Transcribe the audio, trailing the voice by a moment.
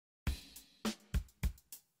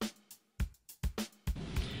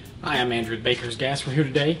Hi, I'm Andrew with Baker's Gas. We're here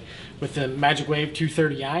today with the MagicWave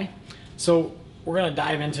 230i. So we're going to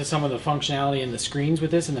dive into some of the functionality in the screens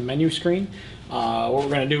with this, in the menu screen. What we're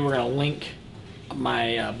going to do, we're going to link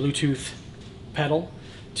my Bluetooth pedal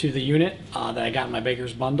to the unit that I got in my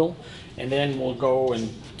Baker's bundle. And then we'll go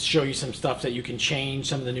and show you some stuff that you can change,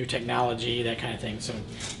 some of the new technology, that kind of thing. So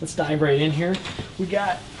let's dive right in here. We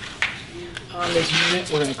got on this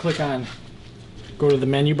unit, we're going to click on, go to the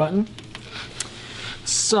menu button.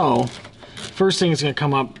 So, first thing is going to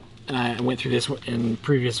come up, and I went through this in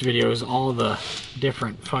previous videos, all the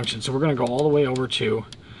different functions. So we're going to go all the way over to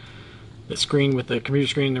the screen with the computer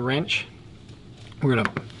screen and the wrench. We're going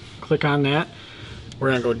to click on that. We're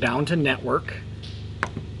going to go down to network.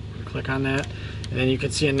 Click on that. And then you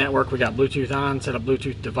can see in network we got Bluetooth on, set up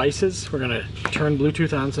Bluetooth devices. We're going to turn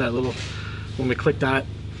Bluetooth on, so that little, when we clicked on it,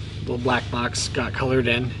 little black box got colored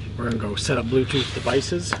in. We're going to go set up Bluetooth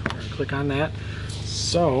devices. We're going to click on that.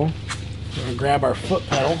 So we're going to grab our foot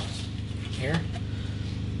pedal here.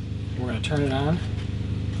 We're going to turn it on.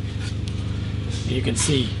 And you can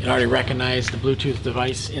see it already recognized the Bluetooth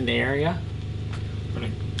device in the area. I'm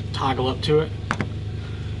going to toggle up to it.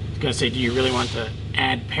 It's going to say, do you really want to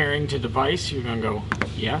add pairing to device? You're going to go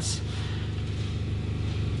yes.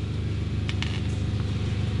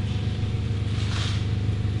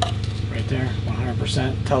 Right there,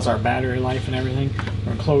 100%. Tells our battery life and everything. We're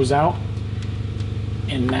going to close out.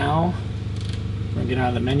 And now we're going to get out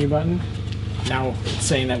of the menu button. Now it's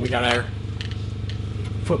saying that we got our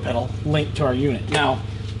foot pedal linked to our unit. Now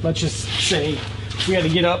let's just say we had to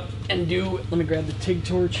get up and do, let me grab the TIG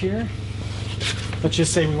torch here. Let's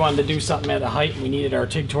just say we wanted to do something at a height and we needed our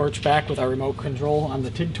TIG torch back with our remote control on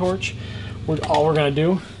the TIG torch. All we're going to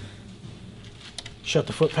do, shut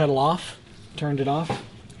the foot pedal off, turned it off,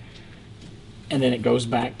 and then it goes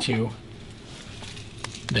back to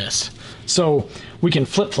this. So we can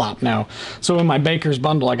flip-flop now. So in my Baker's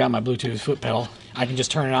bundle, I got my Bluetooth foot pedal. I can just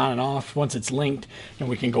turn it on and off once it's linked, and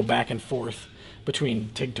we can go back and forth between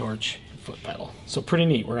TIG torch and foot pedal. So pretty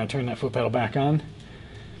neat. We're going to turn that foot pedal back on.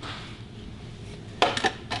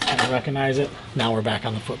 I recognize it. Now we're back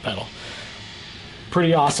on the foot pedal.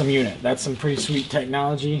 Pretty awesome unit. That's some pretty sweet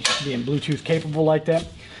technology, being Bluetooth capable like that.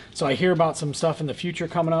 So I hear about some stuff in the future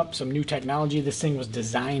coming up, some new technology. This thing was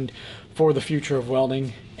designed for the future of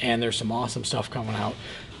welding, and there's some awesome stuff coming out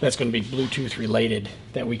that's going to be Bluetooth related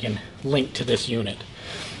that we can link to this unit.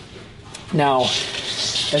 Now,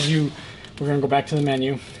 we're going to go back to the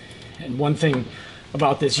menu, and one thing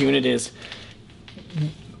about this unit is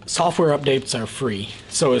software updates are free.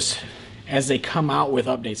 So as they come out with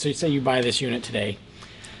updates, so you say you buy this unit today,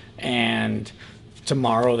 and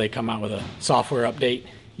tomorrow they come out with a software update,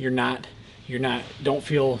 don't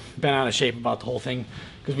feel bent out of shape about the whole thing,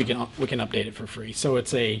 because we can update it for free. So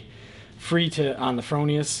it's a free to on the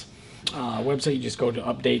Fronius website. You just go to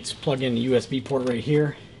updates, plug in the USB port right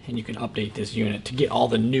here, and you can update this unit to get all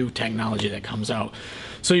the new technology that comes out.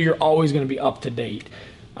 So you're always going to be up to date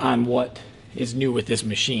on what is new with this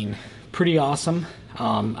machine. Pretty awesome.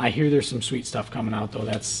 I hear there's some sweet stuff coming out though.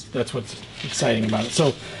 That's what's exciting about it.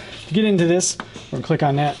 So to get into this, we're going to click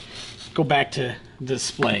on that, go back to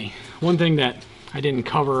display. One thing that I didn't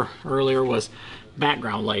cover earlier was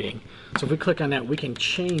background lighting. So if we click on that, we can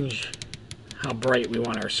change how bright we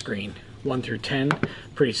want our screen. 1 through 10,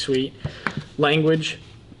 pretty sweet. Language,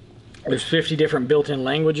 there's 50 different built-in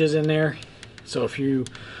languages in there. So if you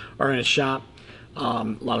are in a shop, a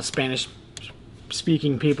lot of Spanish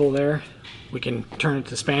speaking people there, we can turn it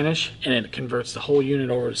to Spanish and it converts the whole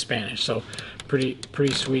unit over to Spanish. So pretty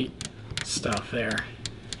sweet stuff there.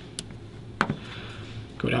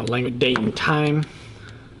 Go down to language, date and time,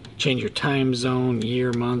 change your time zone,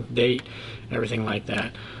 year, month, date, everything like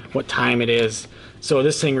that, what time it is. So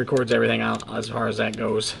this thing records everything out as far as that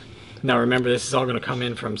goes. Now remember, this is all going to come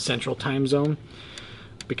in from Central Time Zone,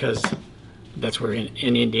 because that's where in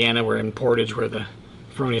Indiana, we're in Portage, where the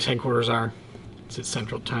Fronius headquarters are. It's at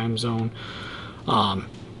Central Time Zone.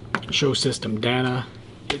 Show system data.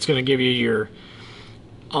 It's going to give you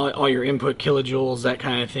all your input kilojoules, that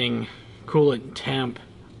kind of thing, coolant temp,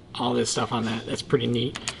 all this stuff on that. That's pretty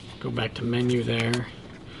neat. Go back to menu there,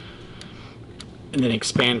 and then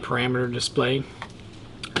expand parameter display.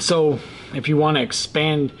 So if you want to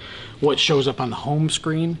expand what shows up on the home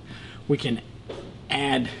screen, we can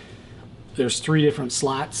add, there's 3 different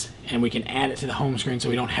slots, and we can add it to the home screen so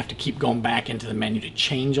we don't have to keep going back into the menu to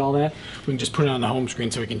change all that. We can just put it on the home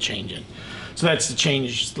screen so we can change it. So that's to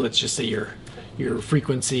change, let's just say your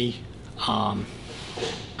frequency on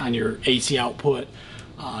your AC output,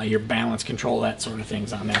 your balance control, that sort of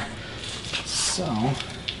things on there. So,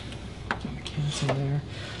 okay. That's in there.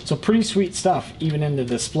 So pretty sweet stuff, even in the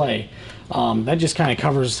display. That just kind of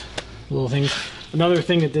covers little things. Another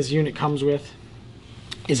thing that this unit comes with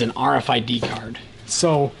is an RFID card.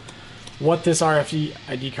 So what this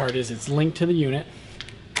RFID card is, it's linked to the unit.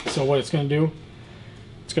 So what it's going to do,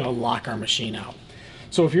 it's going to lock our machine out.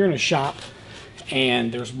 So if you're in a shop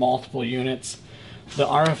and there's multiple units, the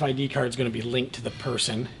RFID card is going to be linked to the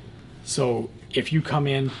person. So if you come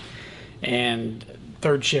in and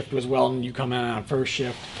third shift was welding, you come in on first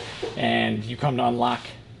shift and you come to unlock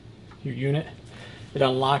your unit, it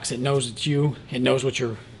unlocks, it knows it's you, it knows what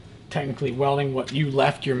you're technically welding, what you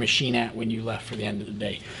left your machine at when you left for the end of the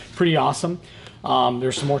day. Pretty awesome.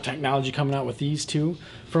 There's some more technology coming out with these too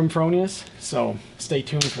from Fronius, so stay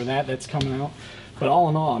tuned for that. That's coming out. But all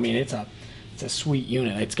in all, I mean, it's a sweet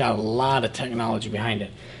unit. It's got a lot of technology behind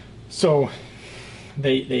it. So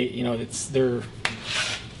they you know, it's their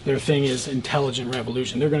thing is intelligent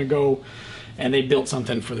revolution. They're going to go and they built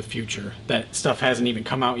something for the future. That stuff hasn't even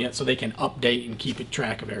come out yet, so they can update and keep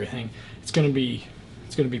track of everything. It's going to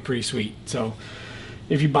be pretty sweet. So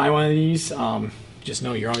if you buy one of these, just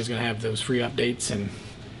know you're always going to have those free updates, and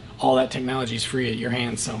all that technology is free at your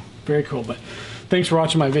hands. So very cool. But thanks for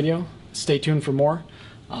watching my video. Stay tuned for more.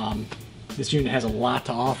 This unit has a lot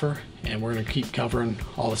to offer, and we're going to keep covering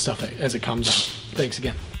all the stuff as it comes out. Thanks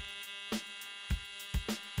again.